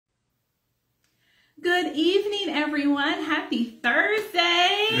Good evening, everyone. Happy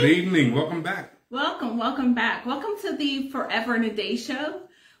Thursday. Good evening. Welcome back. Welcome back. Welcome to the Forever in a Day show.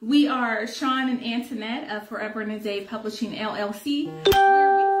 We are Sean and Antoinette of Forever in a Day Publishing LLC,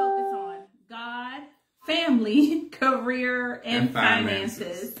 where we focus on God, family, career, and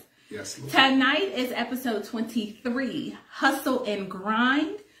finances. Yes, Lord. Tonight is episode 23, Hustle and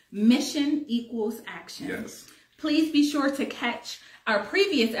Grind, Mission Equals Action. Yes. Please be sure to catch our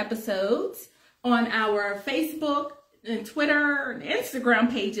previous episodes on our Facebook and Twitter and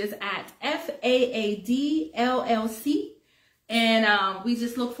Instagram pages at FAAD LLC. And we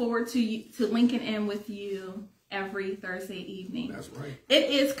just look forward to linking in with you every Thursday evening. That's right.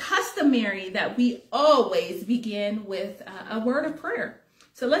 It is customary that we always begin with a word of prayer.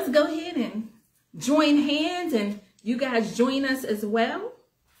 So let's go ahead and join hands, and you guys join us as well.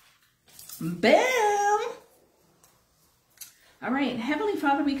 Bam! All right, Heavenly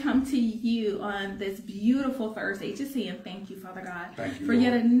Father, we come to you on this beautiful Thursday, just saying thank you, Father God, for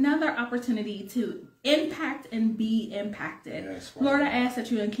yet another opportunity to impact and be impacted. Yes, Lord, I ask that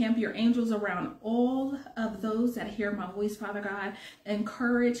you encamp your angels around all of those that hear my voice, Father God.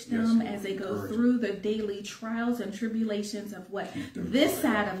 Encourage them as they go through the daily trials and tribulations of what this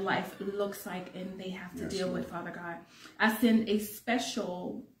side of life looks like and they have to deal with, Father God. I send a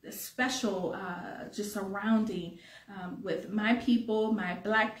special just surrounding with my people, my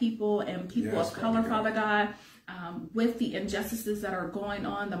Black people, and people of color, Father God. With the injustices that are going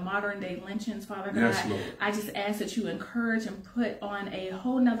on, the modern day lynchings, Father God, I just ask that you encourage and put on a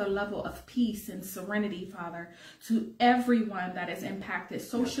whole nother level of peace and serenity, Father, to everyone that is impacted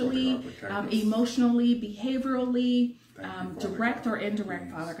socially, emotionally, behaviorally, direct or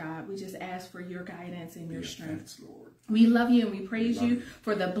indirect, Father God. We just ask for your guidance and your strength. We love you and we praise you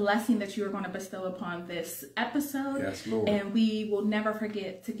for the blessing that you are going to bestow upon this episode. Yes, Lord. And we will never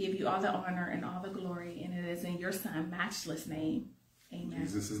forget to give you all the honor and all the glory. And it is in your Son, matchless name. Amen. In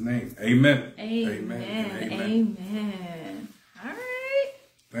Jesus' name. Amen. Amen. Amen. All right.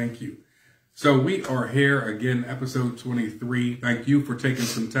 Thank you. So we are here again, episode 23. Thank you for taking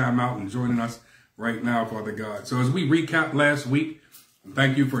some time out and joining us right now, Father God. So as we recap last week,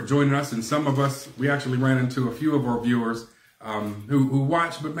 thank you for joining us. And some of us, we actually ran into a few of our viewers who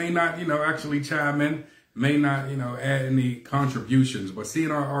watch but may not, actually chime in, may not, add any contributions. But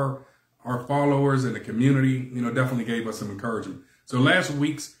seeing our followers and the community, definitely gave us some encouragement. So last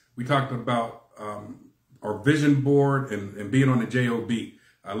week's, we talked about our vision board and being on the JOB.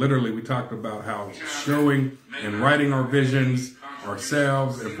 Literally, we talked about how showing and writing our visions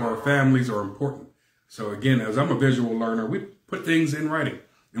ourselves and for our families are important. So again, as I'm a visual learner, we put things in writing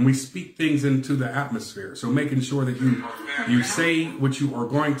and we speak things into the atmosphere. So making sure that you say what you are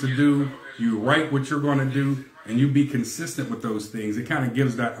going to do, you write what you're going to do, and you be consistent with those things. It kind of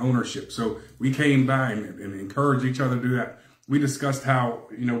gives that ownership. So we came by and encouraged each other to do that. We discussed how,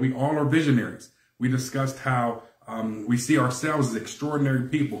 we all are visionaries. We discussed how we see ourselves as extraordinary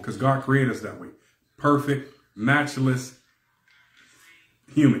people because God created us that way. Perfect, matchless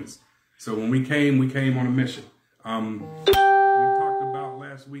humans. So when we came on a mission. We talked about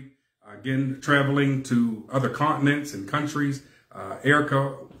last week, again, traveling to other continents and countries.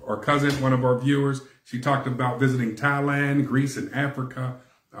 Erica, our cousin, one of our viewers, she talked about visiting Thailand, Greece, and Africa.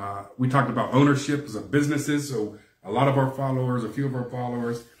 We talked about ownership of businesses. So a lot of our followers, a few of our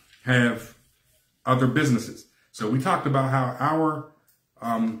followers have other businesses. So we talked about how our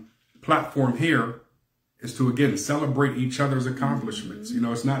platform here is to, again, celebrate each other's accomplishments.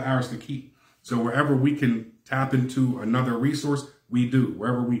 It's not ours to keep. So wherever we can tap into another resource, we do.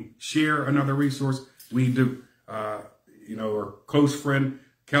 Wherever we share another resource, we do. Our close friend,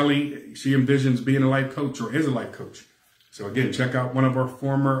 Kelly, she envisions being a life coach or is a life coach. So again, check out one of our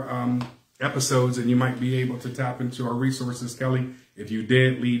former episodes and you might be able to tap into our resources, Kelly. If you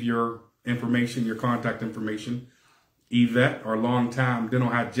did, leave your information, your contact information. Yvette, our longtime dental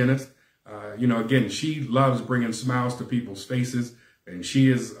hygienist, again, she loves bringing smiles to people's faces. And she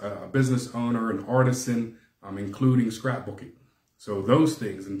is a business owner, an artisan, including scrapbooking. So those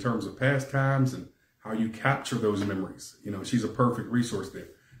things in terms of pastimes and how you capture those memories, she's a perfect resource there.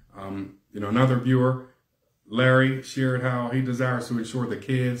 Another viewer, Larry, shared how he desires to ensure the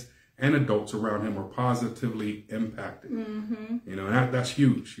kids and adults around him are positively impacted. And that's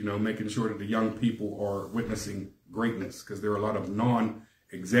huge, making sure that the young people are witnessing greatness because there are a lot of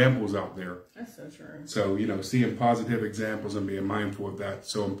examples out there. That's so true. So, seeing positive examples and being mindful of that,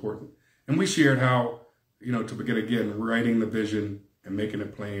 so important. And we shared how, to begin again, writing the vision and making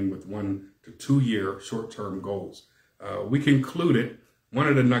it plain with 1 to 2 year short-term goals. We concluded, one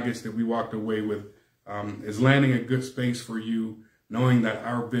of the nuggets that we walked away with is landing a good space for you, knowing that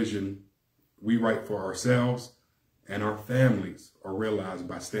our vision we write for ourselves and our families are realized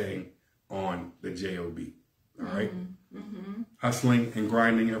by staying on the JOB. All right. Hustling and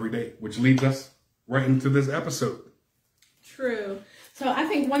grinding every day, which leads us right into this episode. True. So I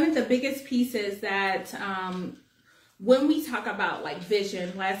think one of the biggest pieces that when we talk about like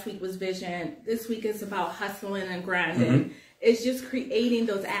vision, last week was vision, this week is about hustling and grinding. It's just creating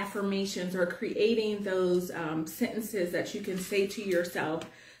those affirmations or creating those sentences that you can say to yourself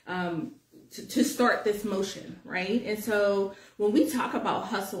to start this motion, right? And so when we talk about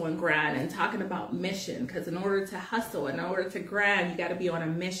hustle and grind and talking about mission, because in order to hustle, in order to grind, you got to be on a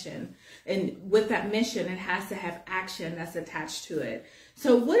mission. And with that mission, it has to have action that's attached to it.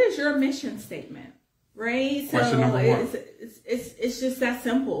 So what is your mission statement, right? Question number one. It's just that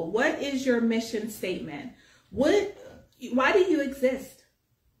simple. What is your mission statement? Why do you exist?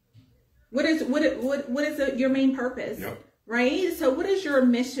 What is your main purpose? Yep. Right? So what is your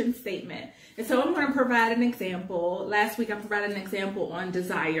mission statement? And so I'm going to provide an example. Last week I provided an example on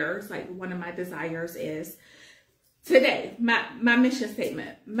desires. Like one of my desires is today, my mission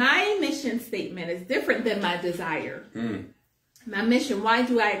statement. My mission statement is different than my desire. My mission, why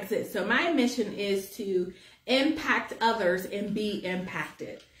do I exist? So my mission is to impact others and be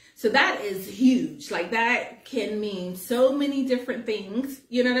impacted. So that is huge. Like that can mean so many different things.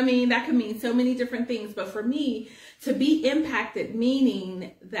 You know what I mean? That can mean so many different things. But for me, to be impacted,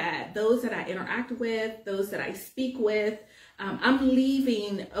 meaning that those that I interact with, those that I speak with, I'm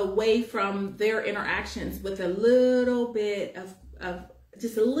leaving away from their interactions with a little bit of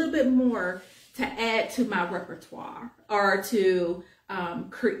just a little bit more to add to my repertoire or to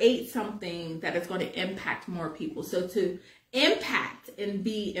create something that is going to impact more people. So to impact and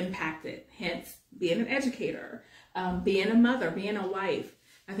be impacted, hence being an educator, being a mother, being a wife.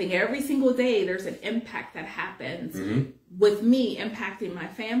 I think every single day there's an impact that happens with me impacting my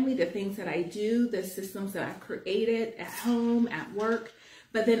family, the things that I do, the systems that I've created at home, at work,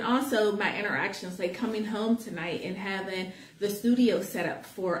 but then also my interactions, like coming home tonight and having the studio set up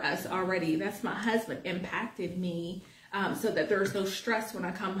for us already. That's my husband impacted me. So that there's no stress when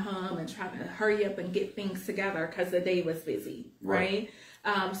I come home and try to hurry up and get things together because the day was busy, right?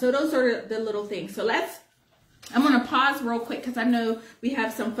 So those are the little things. So I'm going to pause real quick because I know we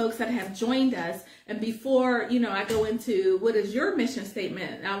have some folks that have joined us. And before, I go into what is your mission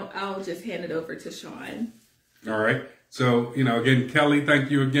statement, I'll just hand it over to Sean. All right. So, again, Kelly,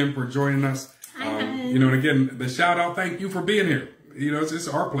 thank you again for joining us. And again, the shout out, thank you for being here. It's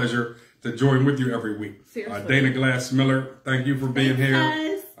our pleasure to join with you every week. Dana Glass Miller, thank you for being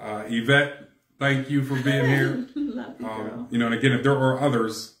here. Yvette, thank you for being here. Love you, girl. And again, if there are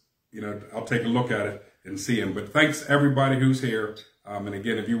others, I'll take a look at it and see them. But thanks everybody who's here. And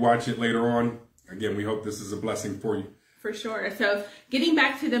again, if you watch it later on, again, we hope this is a blessing for you. For sure. So getting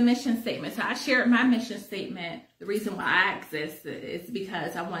back to the mission statement. So I shared my mission statement. The reason why I exist is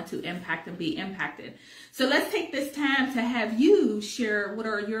because I want to impact and be impacted. So let's take this time to have you share what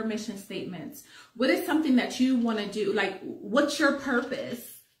are your mission statements. What is something that you want to do? Like, what's your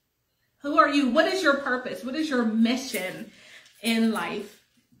purpose? Who are you? What is your purpose? What is your mission in life,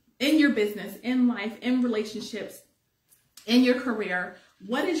 in your business, in life, in relationships, in your career?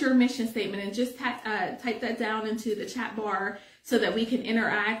 What is your mission statement? And just type that down into the chat bar so that we can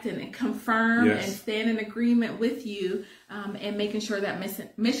interact and confirm and stand in agreement with you and making sure that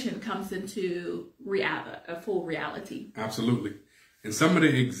mission comes into a full reality. Absolutely. And some of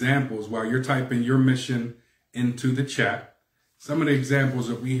the examples, while you're typing your mission into the chat, some of the examples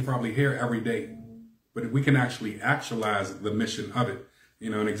that we probably hear every day, but we can actually actualize the mission of it.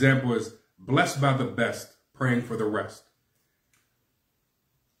 An example is blessed by the best, praying for the rest.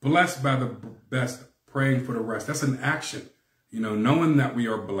 Blessed by the best, praying for the rest. That's an action, knowing that we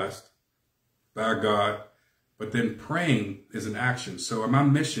are blessed by God, but then praying is an action. So my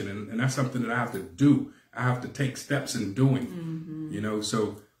mission, and that's something that I have to do. I have to take steps in doing,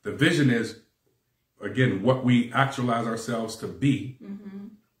 so the vision is, again, what we actualize ourselves to be.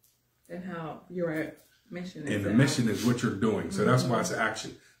 And how your mission is. And the mission is what you're doing. So that's why it's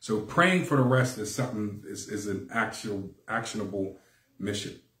action. So praying for the rest is something, is an actionable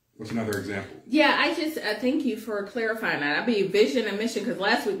mission. What's another example? Yeah, I just thank you for clarifying that. I be vision and mission because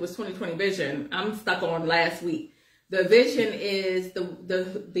last week was 2020 vision. I'm stuck on last week. The vision is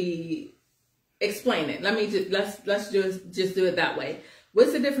the explain it. Let's just do it that way.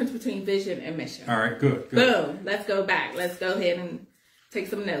 What's the difference between vision and mission? All right, good. Boom. Let's go back. Let's go ahead and take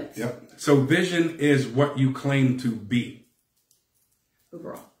some notes. Yep. So vision is what you claim to be.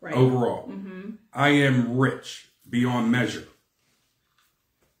 Overall, right? Overall. I am rich beyond measure.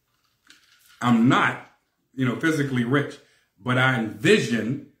 I'm not, physically rich, but I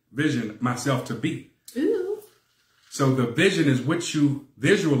envision vision myself to be. Ooh. So the vision is what you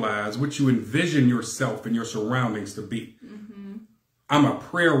visualize, what you envision yourself and your surroundings to be. Mm-hmm. I'm a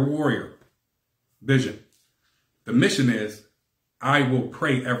prayer warrior. Vision. The mission is, I will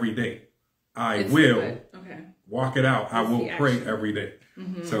pray every day. I will walk it out. I will pray every day.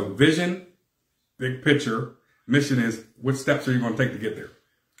 Mm-hmm. So vision, big picture. Mission is, what steps are you going to take to get there?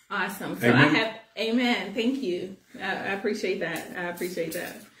 Awesome. So amen. Amen. Thank you. I appreciate that. I appreciate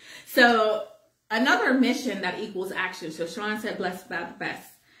that. So another mission that equals action. So Sean said, blessed by the best.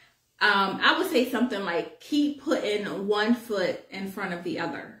 I would say something like, keep putting one foot in front of the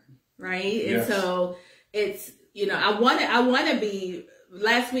other. Right. Yes. And so it's, you know, I want to be,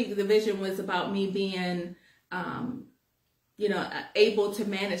 last week, the vision was about me being, you know, able to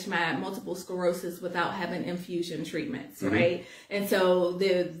manage my multiple sclerosis without having infusion treatments, right? And so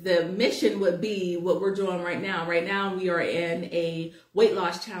the mission would be what we're doing right now. Right now, we are in a weight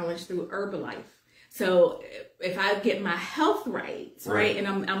loss challenge through Herbalife. So if I get my health right, and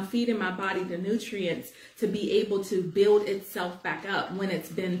I'm feeding my body the nutrients to be able to build itself back up when it's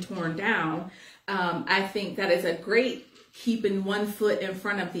been torn down, I think that is a great keeping one foot in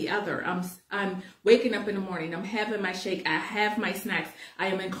front of the other. I'm waking up in the morning. I'm having my shake. I have my snacks. I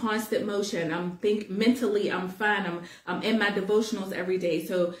am in constant motion. Mentally, I'm fine. I'm in my devotionals every day.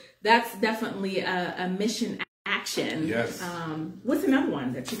 So that's definitely a mission action. Yes. What's another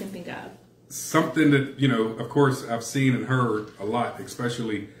one that you can think of? Something that, you know, of course, I've seen and heard a lot,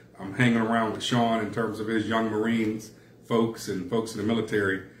 especially I'm hanging around with Sean in terms of his young Marines folks and folks in the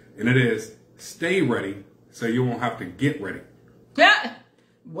military. And it is, stay ready so you won't have to get ready.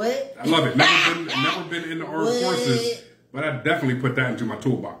 What? I love it. Never been in the armed forces, but I definitely put that into my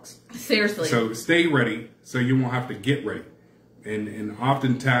toolbox. Seriously. So stay ready so you won't have to get ready. And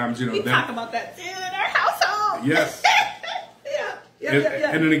oftentimes, you know, we talk about that too in our household. Yes. Yeah.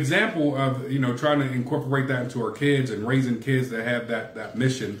 And an example of, you know, trying to incorporate that into our kids and raising kids that have that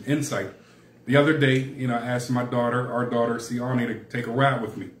mission insight. The other day, you know, I asked our daughter, Siani, to take a ride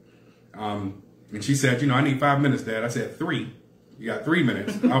with me. And she said, you know, I need 5 minutes, Dad. I said, 3. You got 3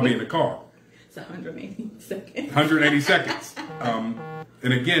 minutes. I'll be in the car. It's 180 seconds. 180 seconds.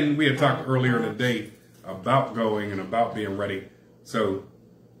 And again, we had talked earlier in the day about going and about being ready. So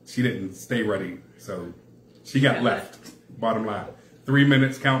she didn't stay ready. So she got left. Bottom line. 3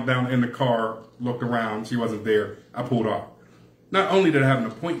 minutes countdown in the car, looked around. She wasn't there. I pulled off. Not only did I have an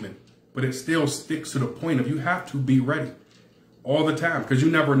appointment, but it still sticks to the point of you have to be ready all the time because you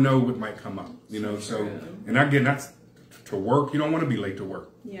never know what might come up, you know. So, and again, that's to work. You don't want to be late to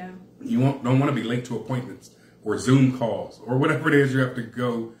work. Yeah. You don't want to be late to appointments or Zoom calls or whatever it is you have to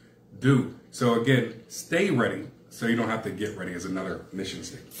go do. So again, stay ready so you don't have to get ready is another mission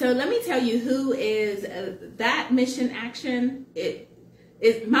statement. So let me tell you who is that mission action.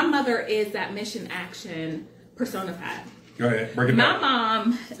 My mother is that mission action personified. Go ahead, break it down. My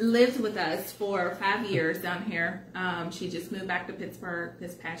mom lived with us for 5 years down here. She just moved back to Pittsburgh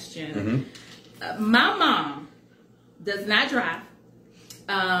this past June. My mom does not drive.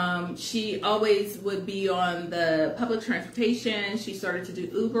 She always would be on the public transportation. She started to do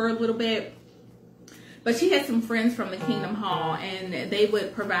Uber a little bit. But she had some friends from the Kingdom Hall, and they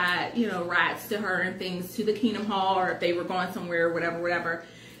would provide, you know, rides to her and things to the Kingdom Hall, or if they were going somewhere, whatever.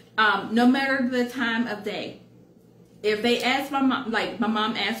 No matter the time of day. If they ask my mom, like my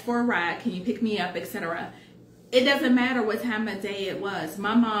mom asked for a ride, can you pick me up, etc. It doesn't matter what time of day it was.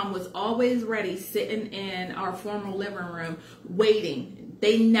 My mom was always ready, sitting in our formal living room, waiting.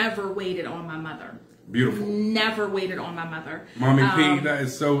 They never waited on my mother. Beautiful. Never waited on my mother. Mommy P, that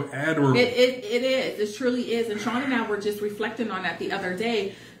is so admirable. It is. It truly is. And Sean and I were just reflecting on that the other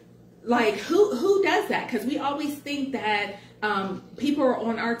day. Like, who does that? Because we always think that people are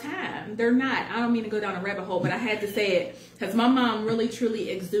on our time. They're not. I don't mean to go down a rabbit hole, but I had to say it because my mom really truly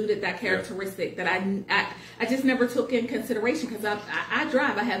exuded that characteristic that I just never took in consideration because I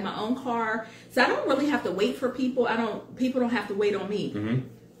drive. I have my own car, so I don't really have to wait for people. People don't have to wait on me.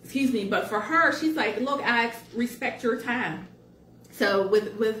 Excuse me. But for her, she's like, look, I respect your time. So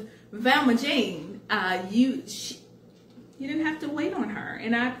with Velma Jane, you didn't have to wait on her,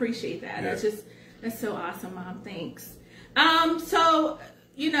 and I appreciate that. Yes. That's so awesome, Mom. Thanks. So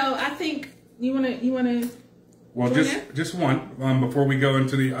you know, I think you wanna. Well, just one before we go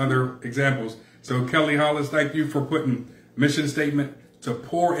into the other examples. So Kelly Hollis, thank you for putting mission statement to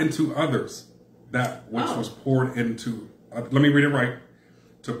pour into others that which was poured into. Let me read it right.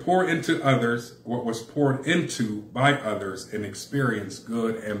 To pour into others what was poured into by others and experience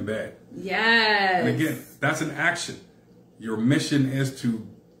good and bad. Yes. And again, that's an action. Your mission is to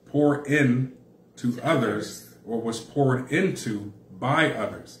pour in to others what was poured into by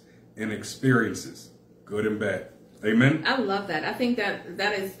others in experiences, good and bad. Amen. I love that. I think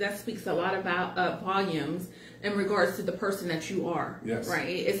that speaks a lot about volumes in regards to the person that you are. Yes. Right.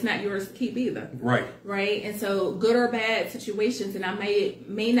 It's not yours to keep either. Right. Right. And so good or bad situations, and I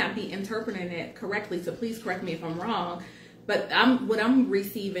may not be interpreting it correctly, so please correct me if I'm wrong. But what I'm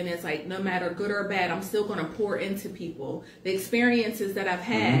receiving is like, no matter good or bad, I'm still going to pour into people. The experiences that I've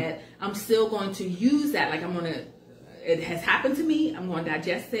had, I'm still going to use that. Like it has happened to me. I'm going to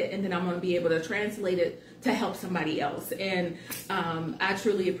digest it, and then I'm going to be able to translate it to help somebody else. And I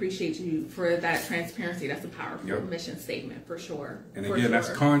truly appreciate you for that transparency. That's a powerful mission statement for sure. And again, that's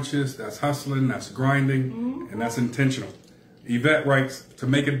conscious, that's hustling, that's grinding, and that's intentional. Yvette writes, to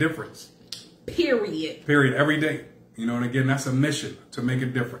make a difference. Period. Every day. You know, and again, that's a mission, to make a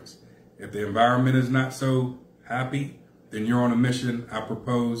difference. If the environment is not so happy, then you're on a mission, I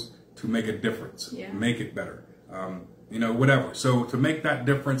propose, to make a difference. Yeah. Make it better. You know, whatever. So to make that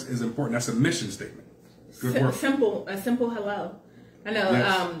difference is important. That's a mission statement. Good work. A simple hello. I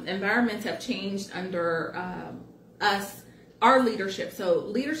know environments have changed under our leadership. So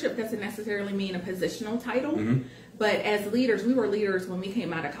leadership doesn't necessarily mean a positional title. But as leaders, we were leaders when we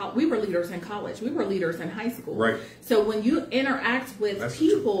came out of college. We were leaders in college. We were leaders in high school. Right. So when you interact with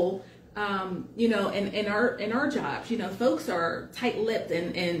people, you know, in our jobs, you know, folks are tight-lipped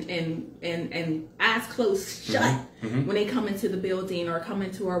and eyes closed shut when they come into the building or come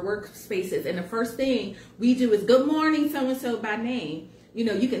into our workspaces. And the first thing we do is good morning, so-and-so by name. You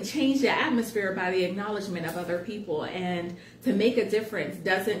know, you can change the atmosphere by the acknowledgement of other people, and to make a difference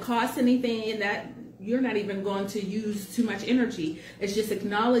doesn't cost anything, and that you're not even going to use too much energy. It's just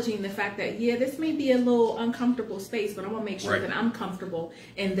acknowledging the fact that, yeah, this may be a little uncomfortable space, but I want to make sure that I'm comfortable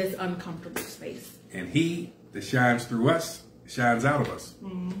in this uncomfortable space. And he that shines through us shines out of us.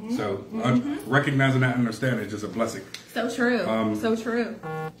 So recognizing that and understanding is just a blessing. So true. So true.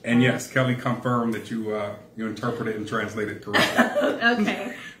 And yes, Kelly confirmed that you interpreted and translated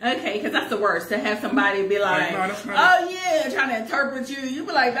correctly. Okay, because that's the worst, to have somebody be like, oh yeah, trying to interpret you. You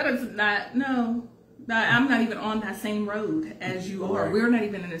be like, that is not, no, I'm not even on that same road as you are. We're not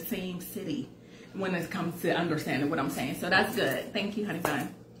even in the same city when it comes to understanding what I'm saying. So that's good. Thank you, honey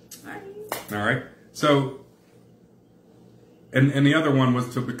bun. All right. So, and the other one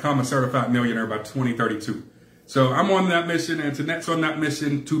was to become a certified millionaire by 2032. So I'm on that mission, and Antoinette's on that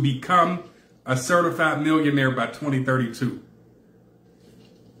mission to become a certified millionaire by 2032.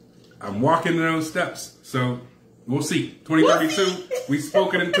 I'm walking in those steps. So we'll see. 2032, we've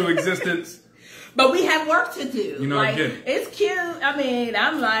spoken into existence. But we have work to do. You know, like, it's cute. I mean,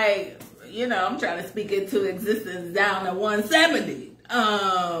 I'm like, you know, I'm trying to speak into existence down to 170.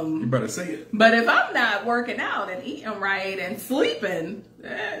 You better say it. But if I'm not working out and eating right and sleeping,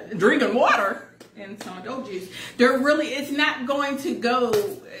 drinking water and some adult juice, it's not going to go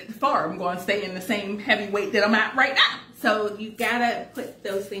far. I'm going to stay in the same heavy weight that I'm at right now. So you gotta put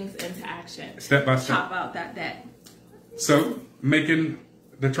those things into action. Step by step. Chop out that debt. So making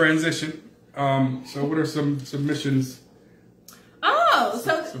the transition. So what are some missions?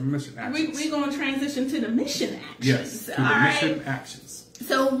 Some mission actions. We're going to transition to the mission actions. Yes, to the mission actions.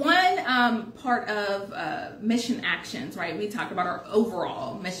 So one part of mission actions, right? We talked about our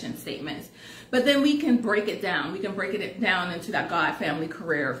overall mission statements, but then we can break it down. We can break it down into that God, family,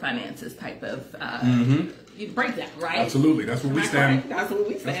 career, finances type of breakdown, right? Absolutely. That's what we stand. That's what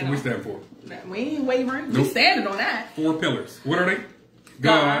we stand. That's what we stand for. We ain't wavering. Nope. We standing on that. 4 pillars. What are they?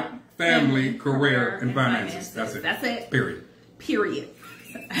 God, family, career, and finances. That's it. That's it. Period.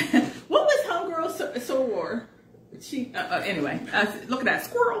 What was Homegirl Soror? She anyway. Look at that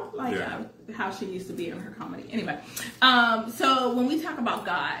squirrel, like how she used to be in her comedy. Anyway, so when we talk about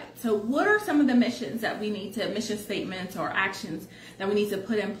God, so what are some of the missions that we need to mission statements or actions that we need to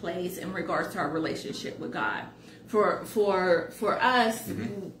put in place in regards to our relationship with God? For us.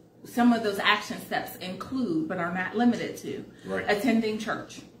 Some of those action steps include, but are not limited to, attending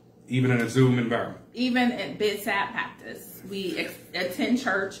church. Even in a Zoom environment. Even in BidSat Baptist. We attend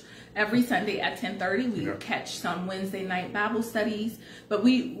church every Sunday at 10:30. We catch some Wednesday night Bible studies. But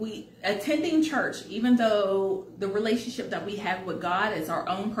we attending church, even though the relationship that we have with God is our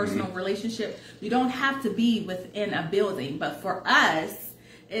own personal relationship, we don't have to be within a building. But for us,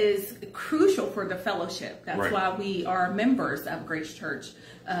 is crucial for the fellowship. That's why we are members of Grace Church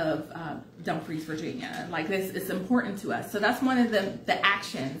of Dumfries, Virginia. Like this, it's important to us. So that's one of the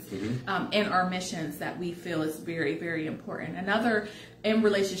actions in our missions that we feel is very, very important. Another in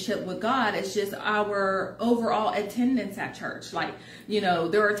relationship with God is just our overall attendance at church. Like, you know,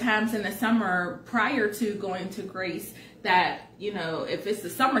 there are times in the summer prior to going to Grace that, you know, if it's the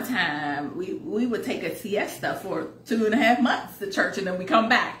summertime, we would take a siesta for 2.5 months to church, and then we come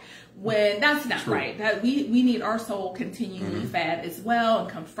back. When that's not right. That we need our soul continually fed as well and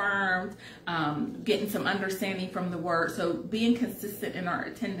confirmed, getting some understanding from the word. So being consistent in our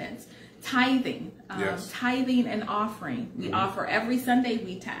attendance, tithing, tithing and offering. We offer every Sunday,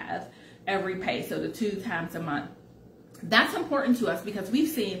 we tithe every pay, so the 2 times a month. That's important to us because we've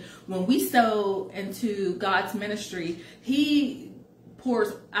seen when we sow into God's ministry, He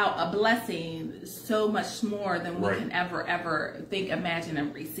pours out a blessing so much more than we can ever think, imagine,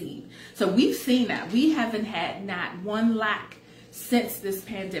 and receive. So we've seen that. We haven't had not one lack since this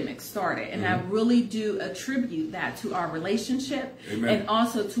pandemic started. And I really do attribute that to our relationship and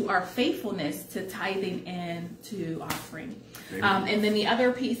also to our faithfulness to tithing and to offering. And then the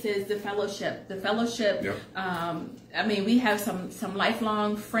other piece is the fellowship. The fellowship, I mean, we have some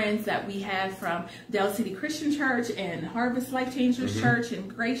lifelong friends that we have from Dell City Christian Church and Harvest Life Changers Church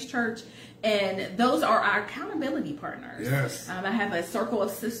and Grace Church. And those are our accountability partners. Yes. I have a circle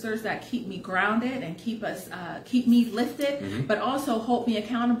of sisters that keep me grounded and keep me lifted, but also hold me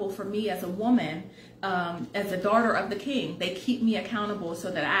accountable for me as a woman, as a daughter of the King. They keep me accountable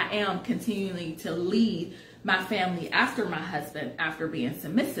so that I am continuing to lead my family after my husband, after being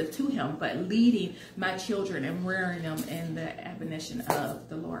submissive to him, but leading my children and rearing them in the admonition of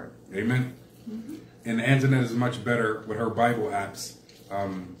the Lord. Amen. And Antoinette is much better with her Bible apps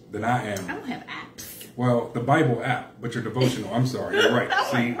than I am. I don't have apps. Well, the Bible app, but your devotional. I'm sorry, you're right.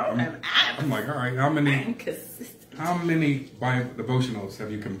 See, I don't have apps. I'm like, all right, how many Bible devotionals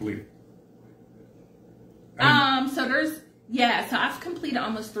have you completed? So I've completed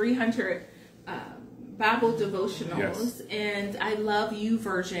almost 300 Bible devotionals, and I love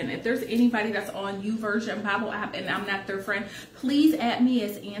YouVersion. If there's anybody that's on YouVersion Bible app and I'm not their friend, please add me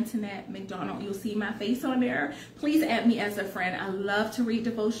as Antoinette McDonald. You'll see my face on there. Please add me as a friend. I love to read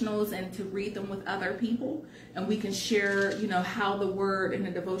devotionals and to read them with other people, and we can share, you know, how the word and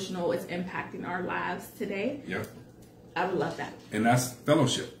the devotional is impacting our lives today. Yep. I would love that. And that's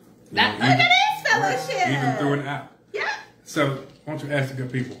fellowship. That is fellowship. Right. Even through an app. Yeah. So why don't you ask the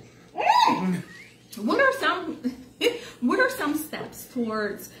good people? What are some steps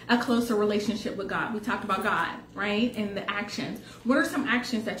towards a closer relationship with God? We talked about God, right? And the actions. What are some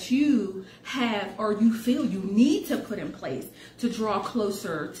actions that you have or you feel you need to put in place to draw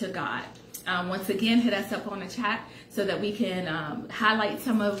closer to God? Once again, hit us up on the chat so that we can highlight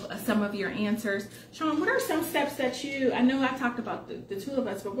some of your answers. Sean, what are some steps that I know I talked about the two of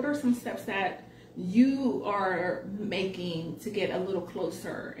us, but what are some steps that you are making to get a little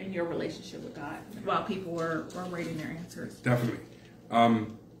closer in your relationship with God while people were rating their answers? Definitely.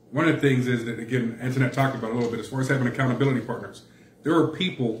 One of the things is that, again, Antoinette talked about a little bit as far as having accountability partners. There are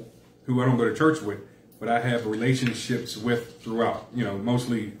people who I don't go to church with, but I have relationships with throughout, you know,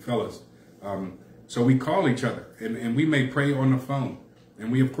 mostly fellas. So we call each other and we may pray on the phone, and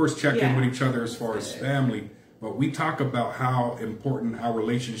we of course check in with each other as far as family. But we talk about how important our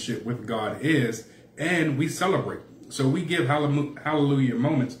relationship with God is, and we celebrate. So we give hallelujah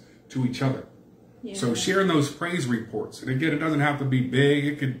moments to each other. Yeah. So sharing those praise reports. And again, it doesn't have to be big.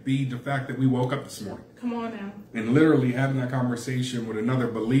 It could be the fact that we woke up this morning. Come on now. And literally having that conversation with another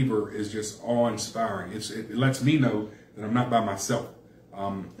believer is just awe-inspiring. It lets me know that I'm not by myself.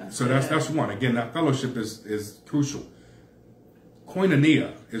 That's one. Again, that fellowship is crucial.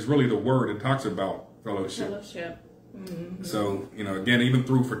 Koinonia is really the word that talks about fellowship. So, you know, again, even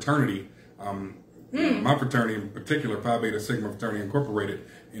through fraternity, my fraternity in particular, Phi Beta Sigma Fraternity Incorporated,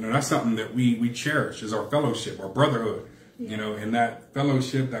 you know, that's something that we cherish is our fellowship, our brotherhood, you know, and that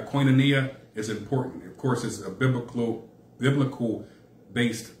fellowship, that koinonia is important. Of course, it's a biblical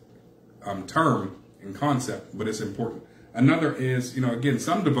based term and concept, but it's important. Another is, you know, again,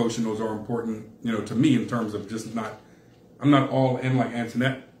 some devotionals are important, you know, to me in terms of just I'm not all in like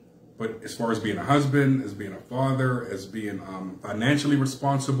Antoinette. But as far as being a husband, as being a father, as being financially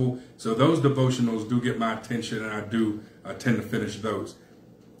responsible, so those devotionals do get my attention, and I do tend to finish those.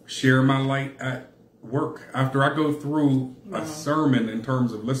 Share my light at work. After I go through a sermon in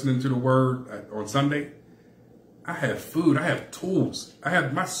terms of listening to the word on Sunday, I have food, I have tools,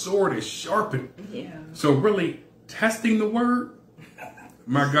 my sword is sharpened. Yeah. So really testing the word,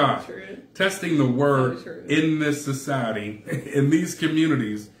 my God, testing the word in this society, in these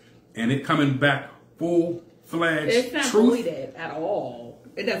communities, and it coming back full-fledged It's not voided at all.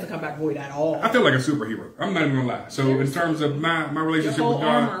 It doesn't come back void at all. I feel like a superhero. I'm not even gonna lie. So in terms of my relationship with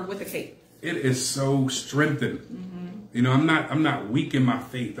God, armor with a cape, it is so strengthened. You know, I'm not weak in my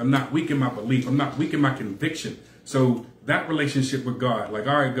faith. I'm not weak in my belief. I'm not weak in my conviction. So that relationship with God, like,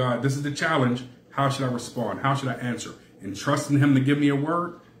 all right, God, this is the challenge. How should I respond? How should I answer? and trusting him to give me a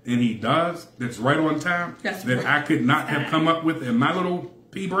word, and he does, that's right on time, that I could not have come up with in my little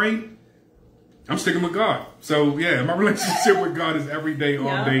pea brain, I'm sticking with God. So yeah, my relationship with God is every day,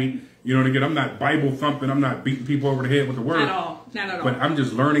 all day. You know, and again, I'm not Bible thumping. I'm not beating people over the head with the word. Not at all. Not at all. But I'm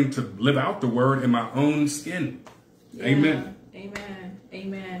just learning to live out the word in my own skin. Yeah. Amen. Amen.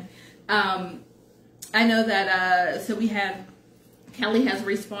 Amen. I know that, so we have, Kelly has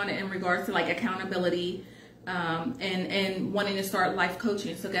responded in regards to like accountability, and wanting to start life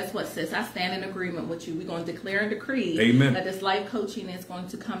coaching. So guess what, sis? I stand in agreement with you. We're going to declare and decree that this life coaching is going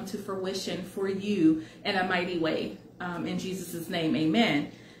to come to fruition for you in a mighty way. In Jesus' name,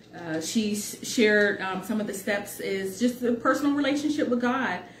 amen. She's shared some of the steps is just a personal relationship with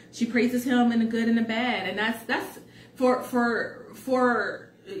God. She praises him in the good and the bad. And that's for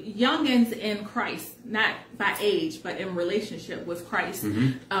youngins in Christ, not by age, but in relationship with Christ.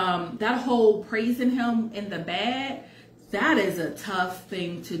 That whole praising him in the bad, that is a tough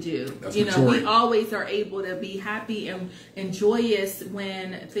thing to do. That's we always are able to be happy and joyous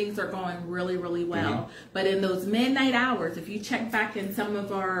when things are going really, really well. But in those midnight hours, if you check back in some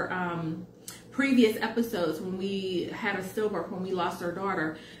of our previous episodes when we had a stillbirth, when we lost our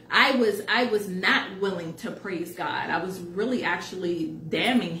daughter, I was not willing to praise God. I was really actually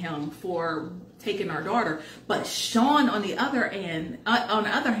damning him for taking our daughter. But Sean, on the other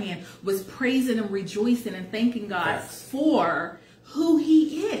hand, was praising and rejoicing and thanking God for who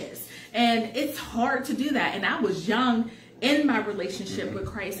he is. And it's hard to do that. And I was young in my relationship with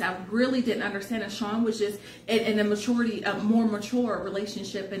Christ. I really didn't understand it. Sean was just in a more mature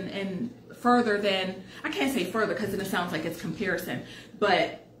relationship and further than, I can't say further because then it sounds like it's comparison,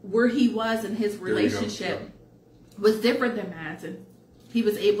 but where he was in his relationship was different than mine. And he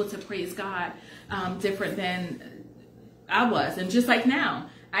was able to praise God different than I was. And just like now,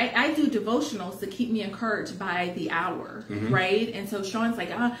 I do devotionals to keep me encouraged by the hour, right? And so Sean's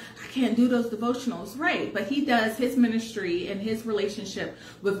like, I can't do those devotionals, right? But he does his ministry and his relationship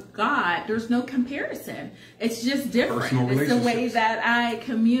with God. There's no comparison. It's just different. It's the way that I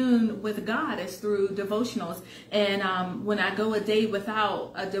commune with God is through devotionals. And when I go a day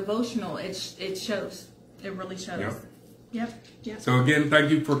without a devotional, it shows. It really shows. Yep. So again,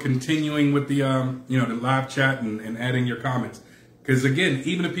 thank you for continuing with the the live chat and adding your comments. Because again,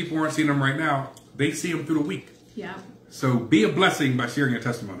 even if people aren't seeing them right now, they see them through the week. Yeah. So be a blessing by sharing your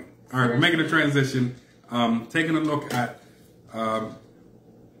testimony. All right, we're making a transition. Taking a look at what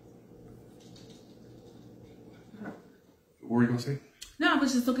were you gonna say? No, I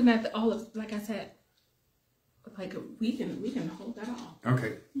was just looking at all of, like I said, like we can hold that off.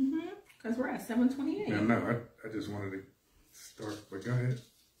 Okay. Because we're at 7:28. Yeah, no, I just wanted to start, but go ahead.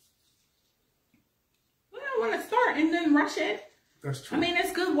 Well, I want to start and then rush it. That's true. I mean,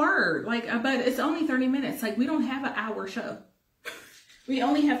 it's good word, like, but it's only 30 minutes. Like, we don't have an hour show. We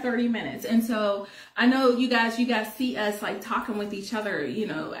only have 30 minutes. And so I know you guys see us like talking with each other,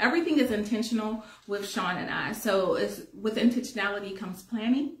 everything is intentional with Sean and I. So with intentionality comes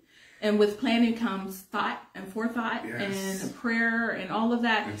planning. And with planning comes thought and forethought and prayer and all of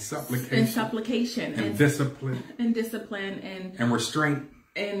that. And supplication. And discipline. And discipline. And restraint.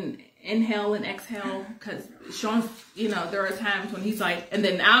 And inhale and exhale. Because Sean's, there are times when he's like, and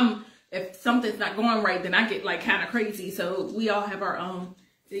then if something's not going right, then I get like kind of crazy. So we all have our own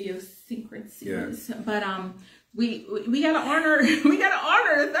idiosyncrasies. Yeah. But we gotta honor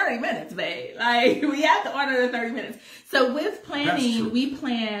the 30 minutes, babe. Like we have to honor the 30 minutes. So with planning, we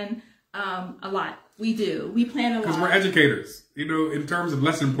plan a lot. We do. We plan a lot. Because we're educators. In terms of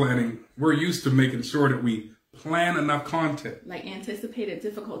lesson planning, we're used to making sure that we plan enough content. Like anticipated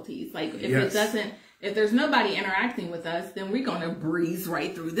difficulties. Like if there's nobody interacting with us, then we're going to breeze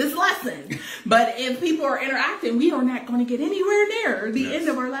right through this lesson. But if people are interacting, we are not going to get anywhere near the end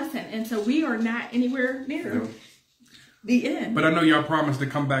of our lesson. And so we are not anywhere near the end. But I know y'all promised to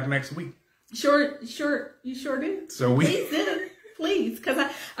come back next week. Sure. You sure did. So Please do. Please.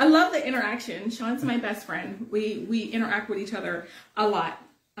 Because I love the interaction. Sean's my best friend. We interact with each other a lot.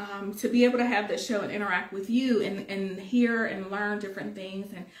 To be able to have this show and interact with you and hear and learn different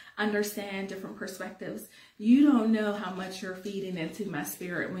things and understand different perspectives. You don't know how much you're feeding into my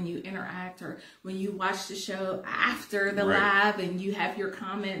spirit when you interact or when you watch the show after the live and you have your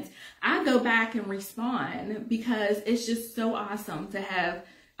comments. I go back and respond because it's just so awesome to have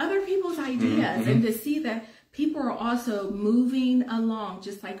other people's ideas and to see that people are also moving along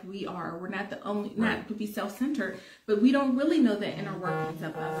just like we are. We're not the only, not to be self-centered, but we don't really know the inner workings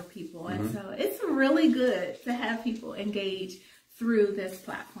of other people. And so it's really good to have people engage through this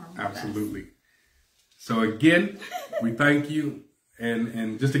platform. Absolutely. So again, we thank you.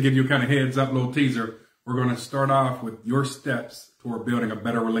 And just to give you kind of heads up, little teaser, we're going to start off with your steps toward building a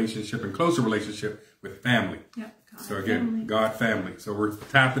better relationship and closer relationship with family. Yep. So again, God family. So we're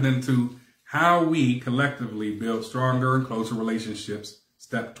tapping into how we collectively build stronger and closer relationships,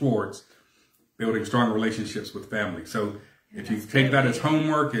 step towards building stronger relationships with family. So if you take that as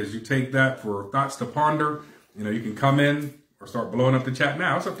homework, as you take that for thoughts to ponder, you know, you can come in or start blowing up the chat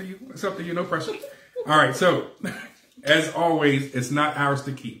now. It's up to you. It's up to you. No pressure. All right. So as always, it's not ours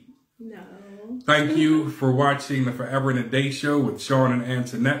to keep. No. Thank you for watching the Forever in a Day show with Sean and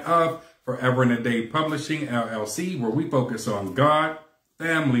Antoinette of Forever in a Day Publishing, LLC, where we focus on God,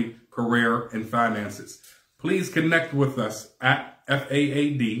 family, career, and finances. Please connect with us at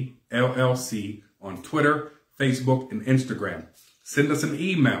FAAD, LLC on Twitter, Facebook, and Instagram. Send us an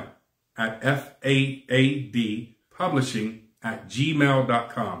email at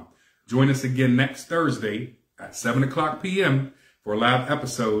faadpublishing@gmail.com. Join us again next Thursday at 7 o'clock p.m. for a live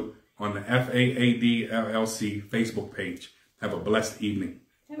episode on the FAAD LLC Facebook page. Have a blessed evening.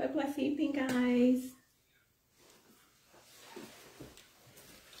 Have a blessed evening, guys.